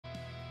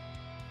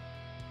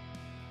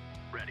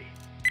ready.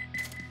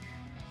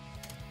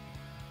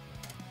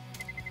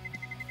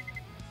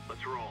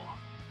 Let's roll.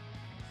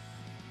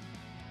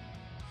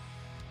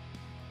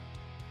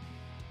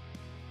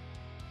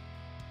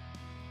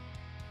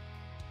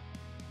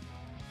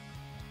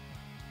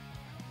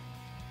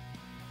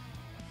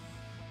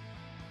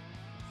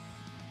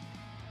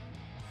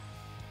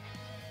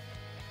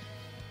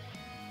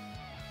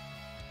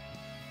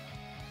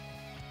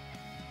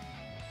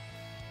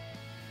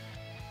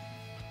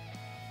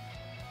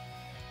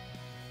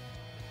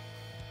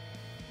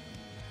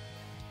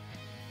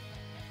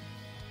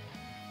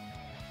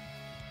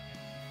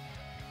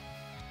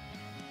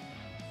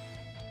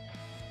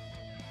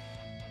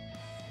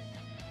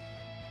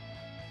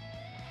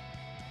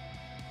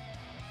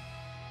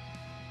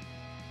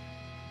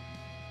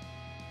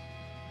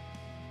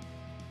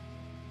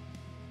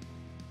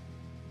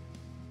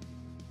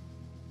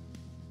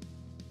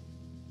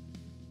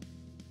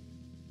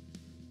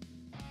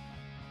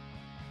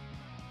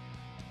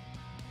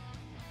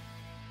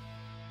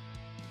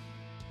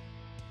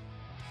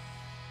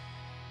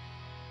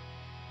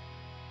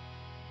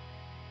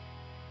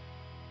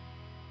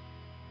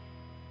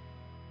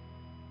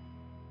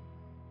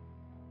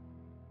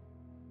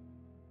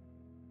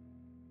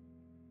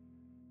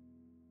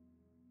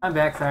 I'm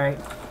back, sorry.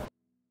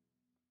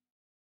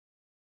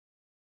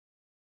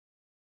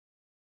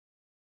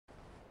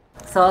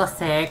 So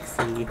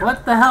sexy.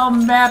 What the hell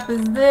map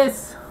is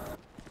this?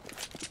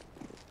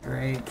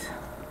 Great.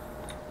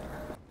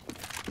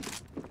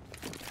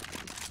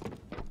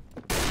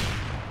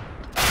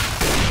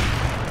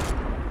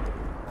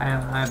 I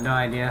have no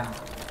idea.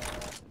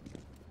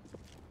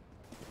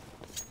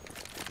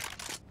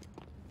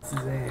 This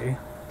is A.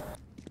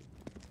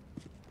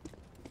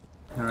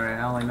 Alright,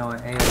 I only know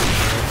what A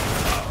is.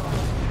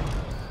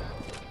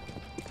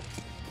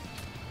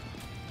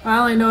 I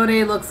only know what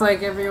A looks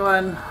like,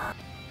 everyone.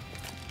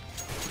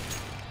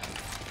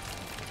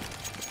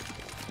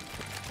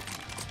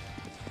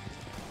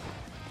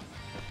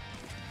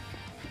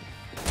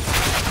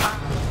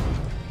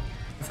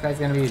 This guy's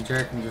gonna be a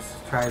jerk and just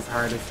try his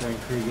hardest during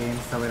pre-game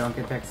so we don't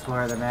get to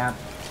explore the map.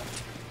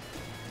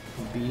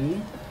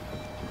 B.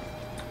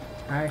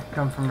 Alright,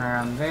 come from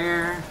around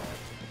there.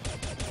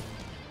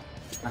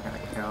 Not gonna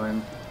kill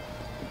him.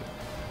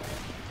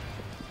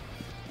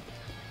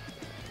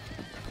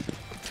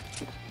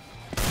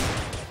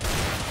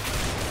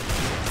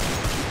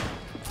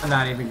 I'm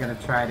not even gonna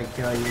try to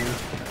kill you.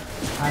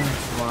 I'm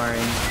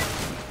exploring.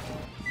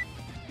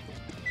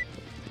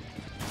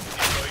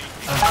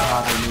 Don't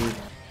bother me.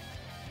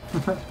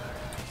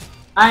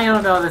 I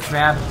don't know this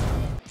map.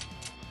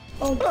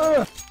 Oh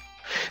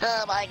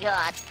my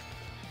god.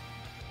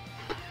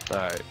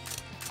 Alright.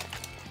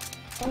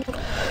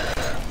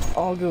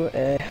 I'll go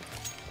A.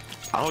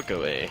 I'll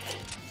go A.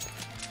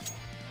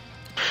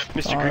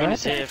 Mr. Green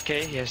is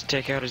AFK, he has to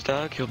take out his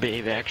dog, he'll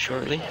be back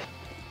shortly.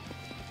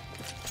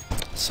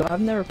 So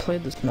I've never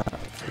played this map.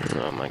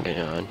 Oh my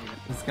god.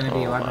 It's gonna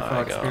be a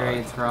wonderful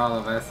experience for all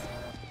of us.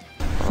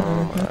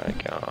 Oh my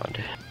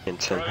god. And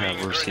somehow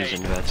we're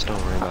seasoned vets,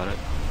 don't worry about it.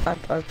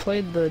 I've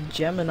played the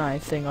Gemini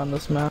thing on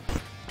this map.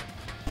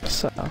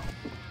 So You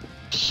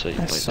played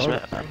this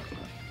map.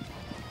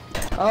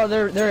 Oh,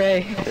 they're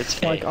A.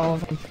 It's like A. all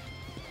of them.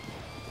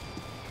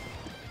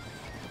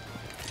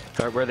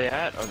 Alright, where are they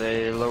at? Are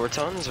they lower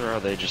tons or are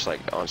they just like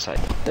on site?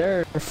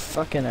 They're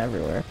fucking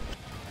everywhere.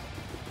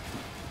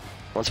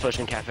 One's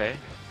pushing cafe.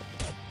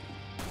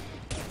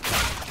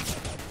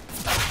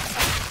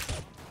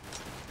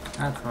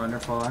 That's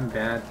wonderful, I'm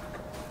dead.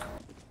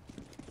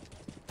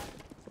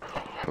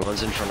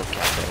 One's in front of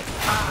cafe.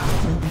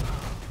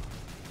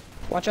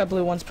 Watch out,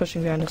 blue one's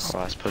pushing behind us.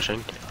 Last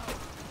pushing.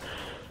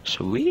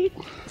 Sweet.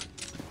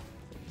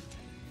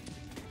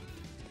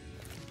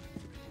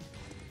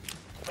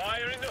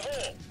 Fire in the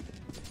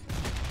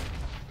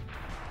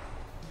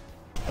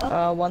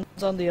hole.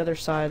 One's on the other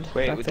side.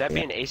 Wait, would that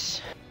be an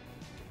ace?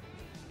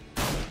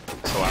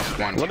 It's the last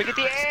one. Let me get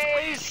the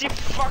ace, you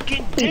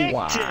fucking dick!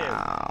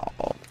 Wow.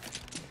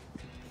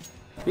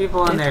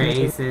 People and their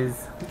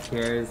aces, who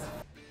cares?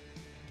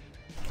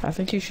 I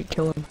think you should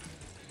kill him.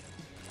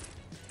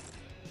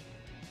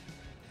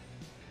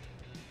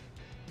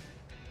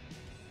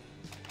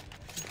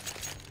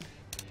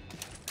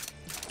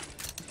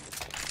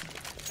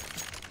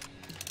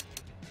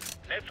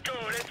 Let's go,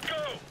 let's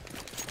go.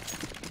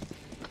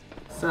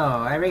 So,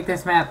 I rate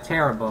this map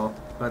terrible,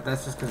 but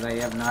that's just because I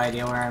have no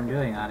idea where I'm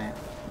doing on it.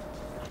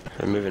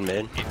 I'm moving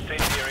mid.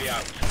 Incendiary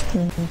out.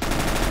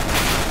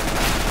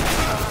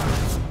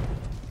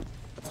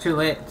 It's too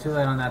late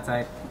on that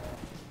side.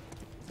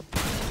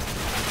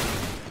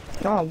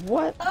 Oh,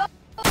 what?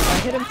 I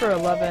hit him for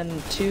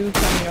 11, 2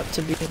 coming up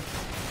to B.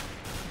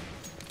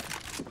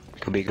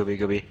 Go B, go B,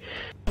 go B.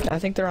 I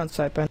think they're on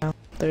site by now.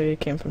 They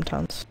came from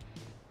towns.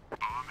 Bomb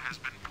has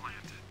been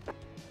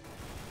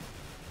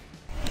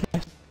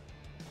planted.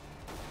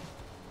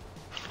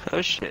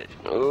 Oh shit.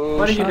 Oh,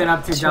 What have you been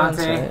up to, Two on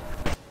Dante? site.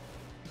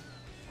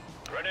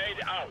 Grenade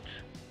out.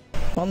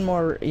 One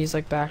more, he's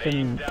like back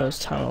in those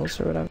tunnels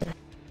or whatever.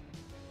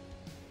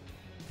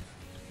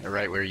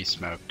 Right where you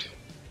smoked.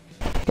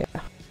 Yeah.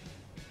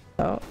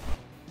 Oh.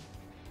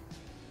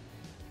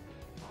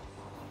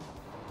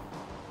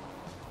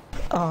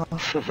 Oh.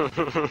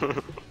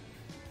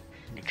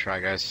 Good try,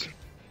 guys.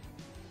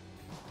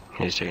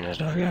 He's taking his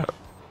dog out.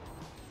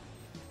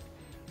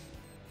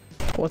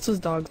 What's his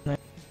dog's name?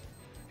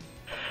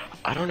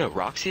 I don't know,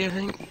 Roxy, I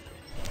think?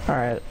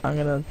 Alright, I'm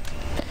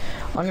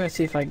gonna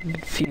see if I can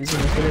fuse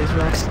him if it is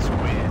Rex.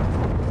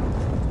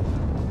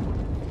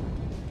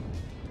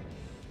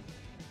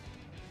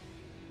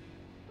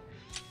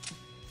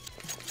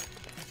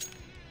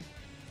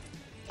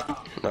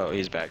 No,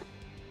 he's back.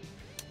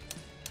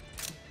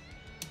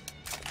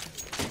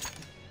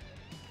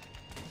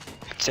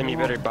 Tim, you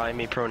better buy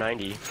me Pro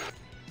 90.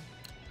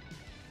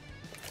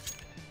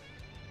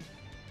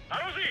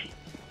 I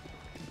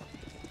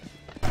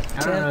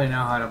don't really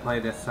know how to play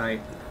this site.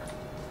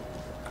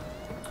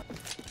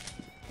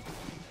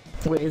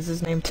 Wait, is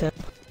his name Tim?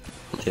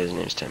 His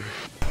name's Tim.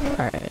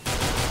 Alright.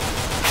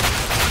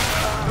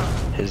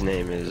 His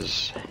name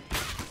is...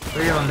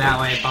 We're going that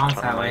way, bounce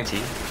that way. It's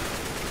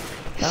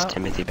Oh.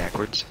 Timothy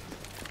backwards.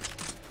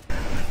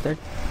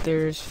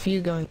 There's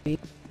few going B.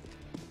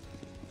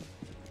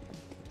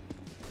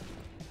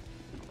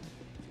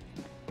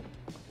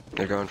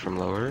 They're going from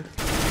lower.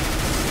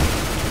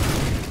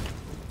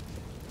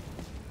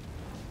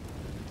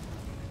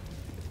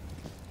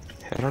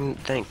 I don't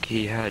think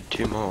he had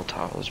 2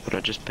 Molotovs, but I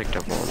just picked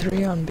up one.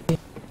 3 on B.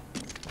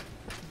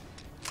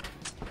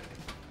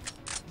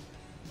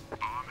 Bomb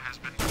has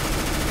been.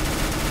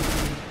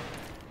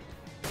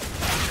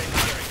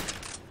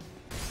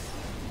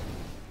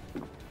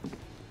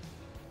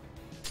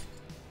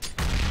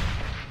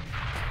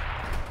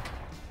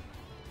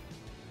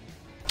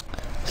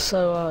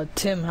 So,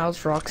 Tim,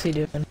 how's Roxy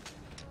doing?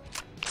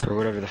 Or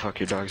whatever the fuck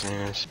your dog's name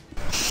is.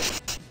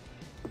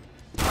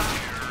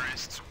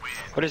 Terrorists win.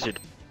 What is it?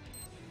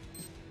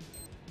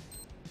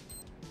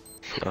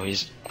 Oh,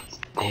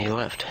 he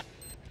left.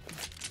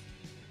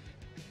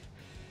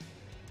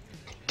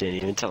 Didn't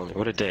even tell me.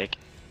 What a dick.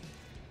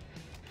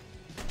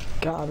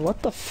 God,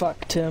 what the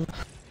fuck, Tim?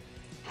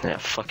 Yeah,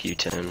 fuck you,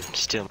 Tim.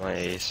 Steal my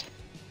ace.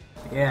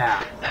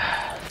 Yeah.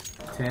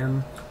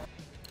 Tim.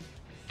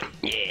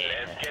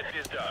 Yeah. Let's get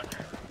this done.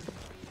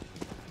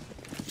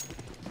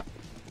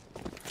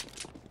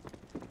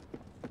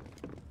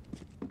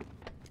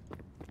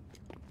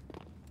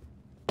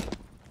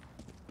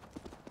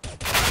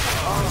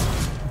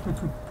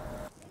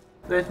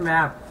 This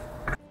map.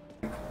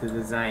 The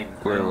design.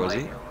 Where was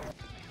he?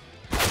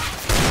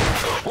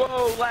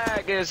 Whoa,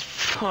 lag as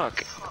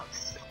fuck.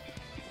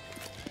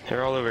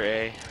 They're all over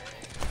A.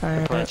 They're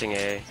Alright. planting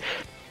A.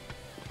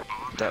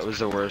 That was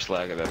the worst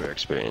lag I've ever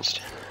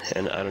experienced.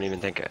 And I don't even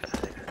think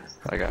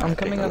I got I'm a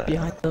coming ping on up that.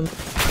 behind them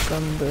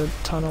from the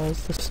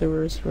tunnels, the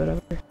sewers,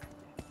 whatever.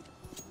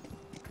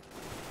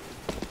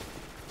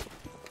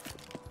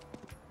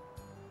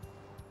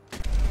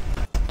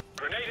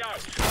 Grenade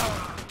out.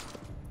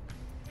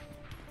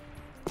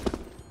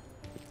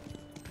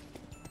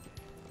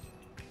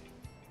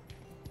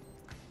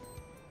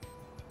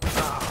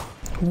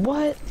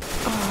 What?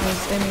 Oh, I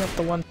was aiming up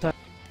the one time.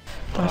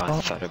 Oh, I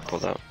thought it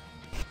pulled out.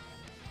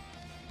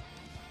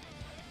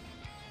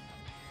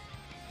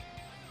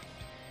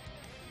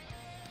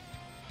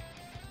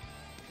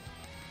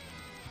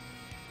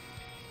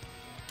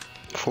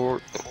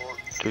 Four,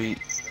 three,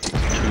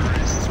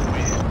 Terrorists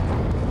win.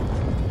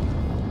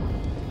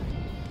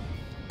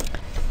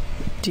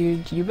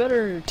 Dude, you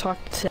better talk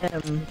to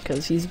him,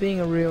 because he's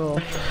being a real...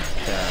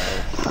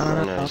 I don't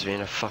don't know. know, he's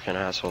being a fucking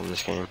asshole in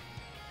this game.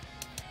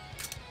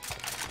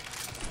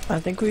 I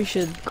think we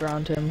should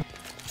ground him.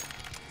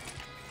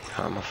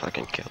 I'm a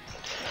fucking kill.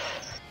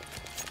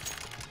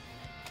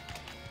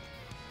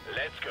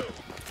 Let's go.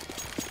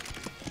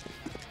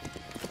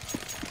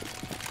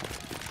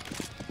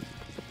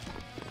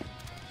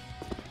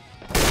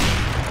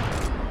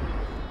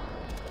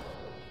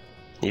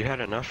 You had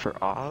enough for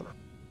Ob?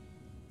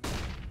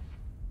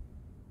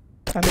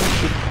 I think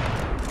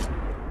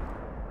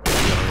No,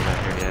 we're not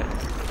here yet.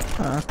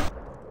 I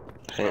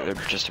think they're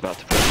just about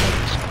to push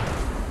us.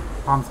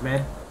 Bomb's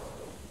mid.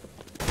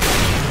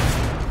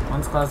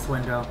 One's close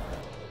window.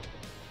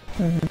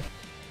 I'm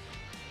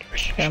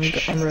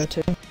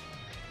rotating.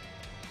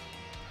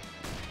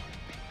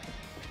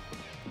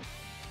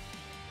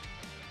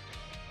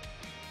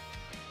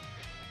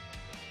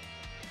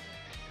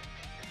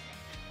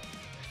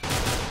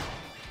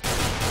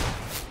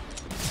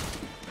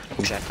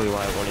 Exactly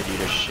why I wanted you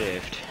to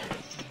shift.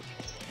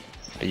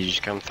 But you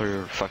just come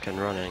through fucking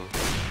running.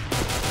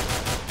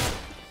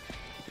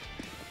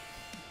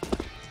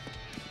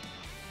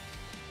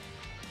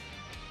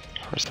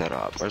 Where's that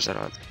op? Where's that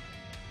op?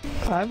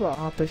 I have a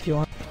op if you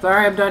want.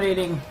 Sorry, I'm done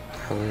eating.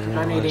 Oh, I'm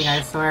done eating,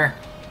 I swear.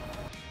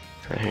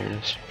 Right here it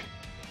is.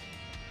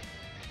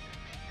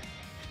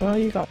 Well,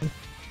 you got one.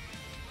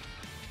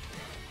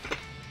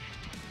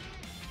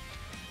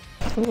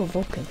 Ooh,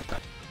 Vulcan.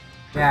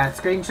 Yeah,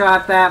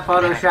 screenshot that,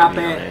 Photoshop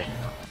Me on it.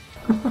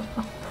 A.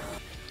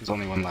 There's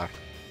only one left.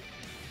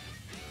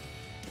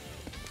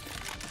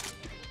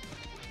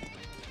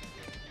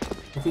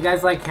 If you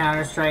guys like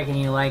Counter-Strike and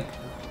you like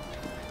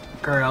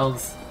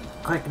girls,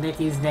 click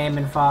Nikki's name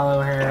and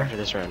follow her. After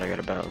this round, I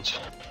gotta bounce.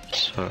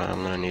 So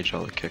I'm gonna need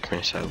y'all to kick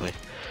me, sadly.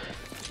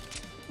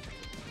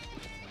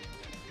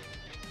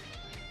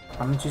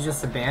 Why don't you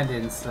just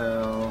abandon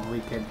so we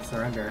could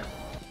surrender?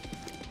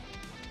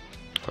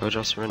 Why would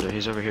y'all surrender?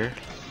 He's over here.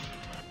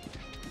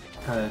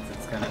 Because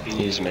it's gonna be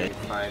He's mid.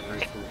 5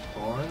 versus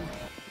 4.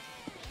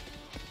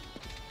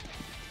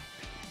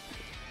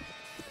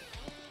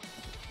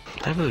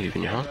 I believe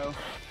in y'all.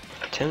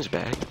 Tim's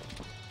back.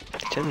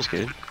 Tim's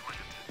good.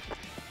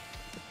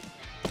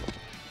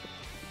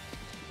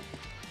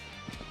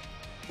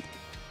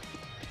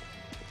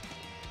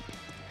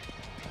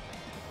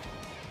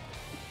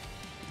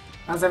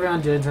 How's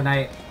everyone doing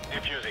tonight?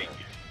 Diffusing.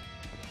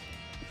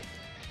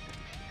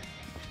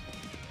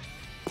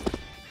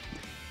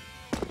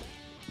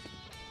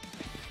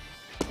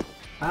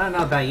 I don't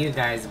know about you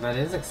guys, but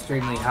it's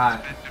extremely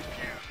hot.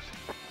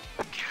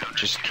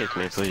 Just kick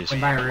me, please. In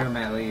my room,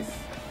 at least.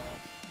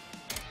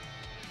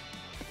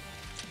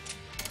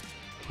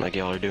 Like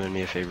y'all are doing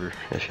me a favor.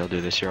 If y'all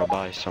do this here, I'll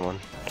buy someone.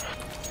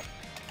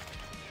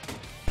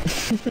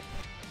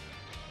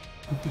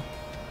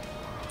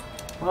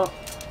 Well,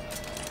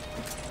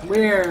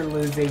 we're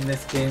losing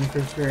this game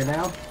for sure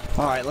now.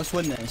 Alright, let's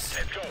win this.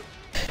 Let's go.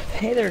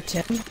 Hey there,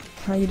 Tim.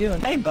 How you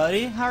doing? Hey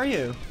buddy, how are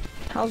you?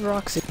 How's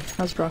Roxy?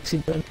 How's Roxy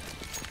doing?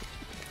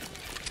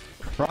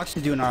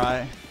 Roxy's doing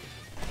alright.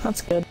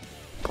 That's good.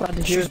 Glad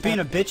to She hear was being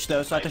a bitch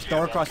though, so I had to throw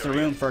her across the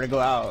room for her to go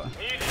out.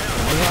 Need help.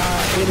 Yeah,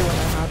 I hate it when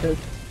that happens.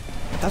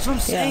 That's what I'm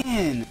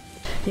saying.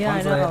 Yeah,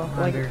 One's I know.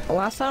 like Like,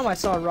 last time I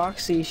saw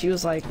Roxy, she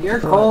was like... You're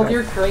cold,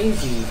 you're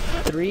crazy.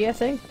 3, I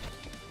think?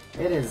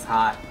 It is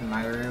hot in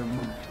my room.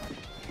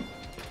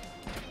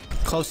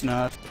 Close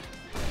enough.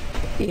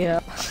 Yeah.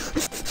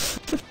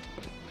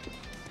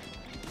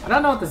 I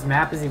don't know what this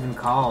map is even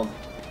called.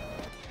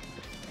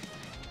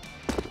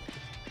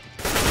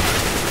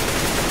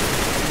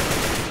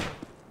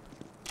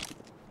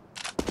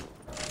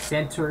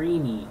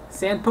 Santorini.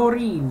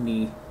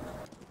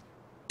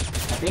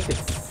 I think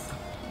it's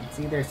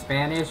either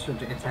Spanish or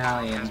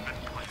Italian.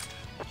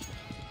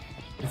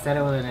 I said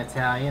it with an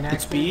Italian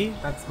accent. It's B?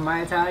 That's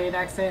my Italian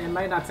accent. It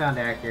might not sound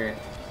accurate.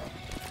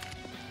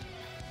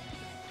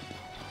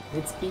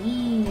 It's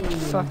B.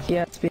 Fuck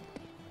yeah, it's been...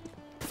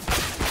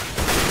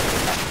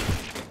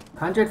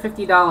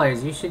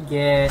 $150. You should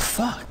get.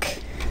 Fuck.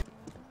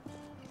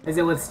 Is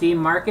it with Steam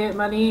Market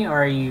money,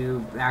 or are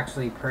you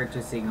actually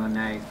purchasing on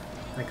knife,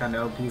 like on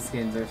OP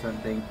skins or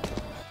something?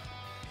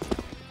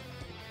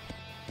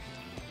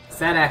 'Cause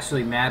that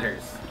actually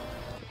matters.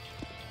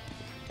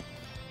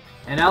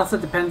 And it also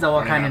depends on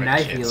what kind of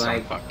knife you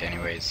like. I'm fucked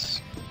anyways.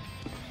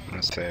 I'm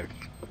gonna save.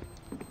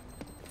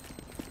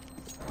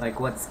 Like,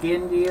 what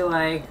skin do you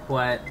like?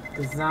 What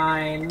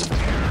design?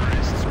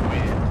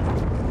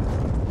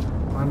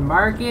 On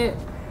Market,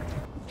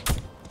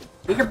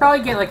 you could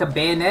probably get like a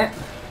bayonet,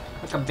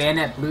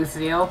 blue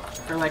steel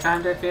for like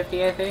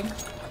 150, I think.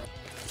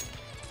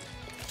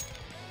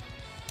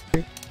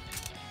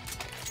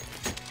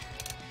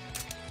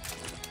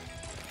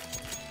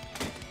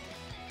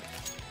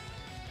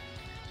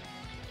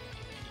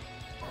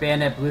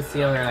 Bayonet blue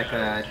steel or like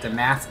a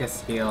Damascus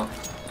steel.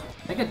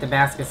 I think a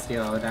Damascus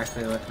steel would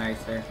actually look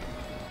nicer.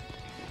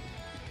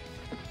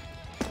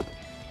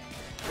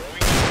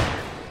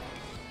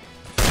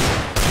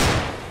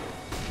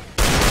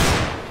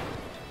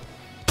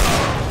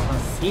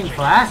 Seen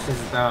flashes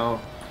though.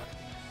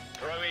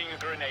 Throwing a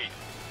grenade.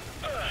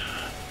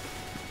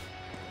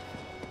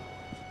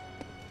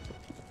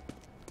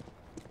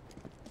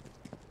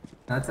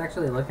 Let's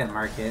actually look at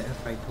Market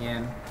if I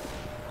can.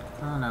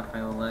 I don't know if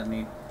it will let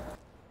me.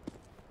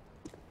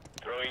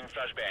 Throwing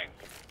flashbang.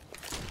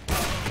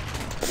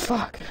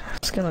 Fuck. I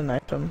was gonna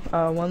knife him.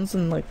 One's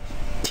in, like,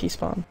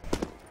 T-spawn.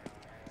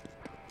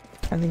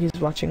 I think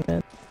he's watching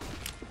it.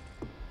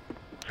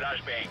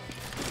 Flashbang.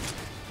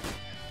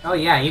 Oh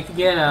yeah, you could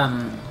get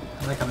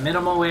like a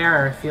minimal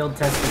wear or a field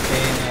tested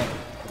bayonet,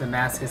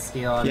 Damascus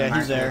steel on the Yeah, Market.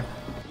 he's there.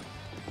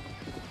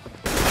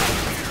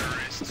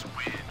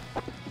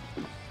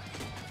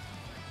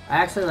 I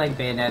actually like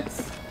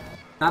bayonets.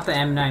 Not the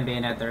M9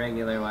 bayonet, the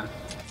regular one.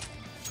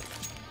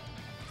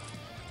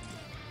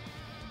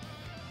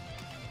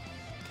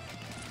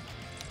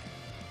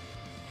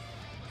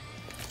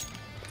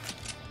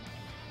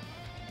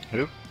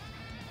 Who?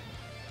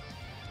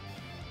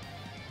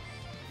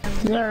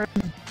 Yeah.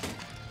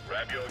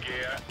 Grab your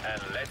gear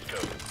and let's go.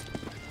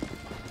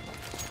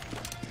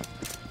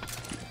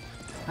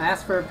 I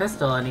asked for a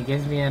pistol and he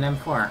gives me an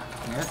M4.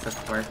 I guess this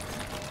worked.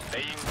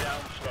 Laying down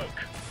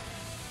smoke.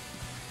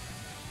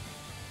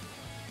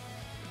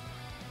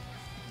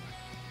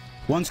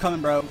 One's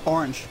coming, bro.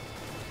 Orange.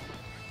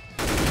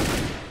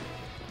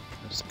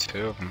 There's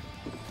 2 of them.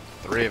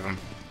 3 of them.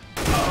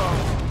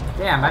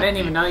 Damn, I didn't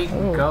even know you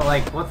could Ooh. go.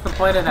 Like, what's the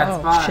point of that Oh,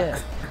 spot?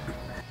 shit.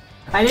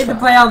 I need to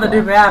play all the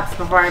new maps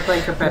before I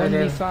play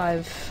competitive.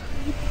 1v5.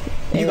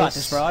 You got Ace,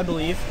 this, bro. I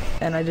believe.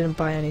 And I didn't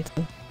buy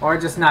anything. Or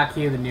just not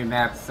queue the new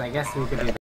maps. I guess we could do that.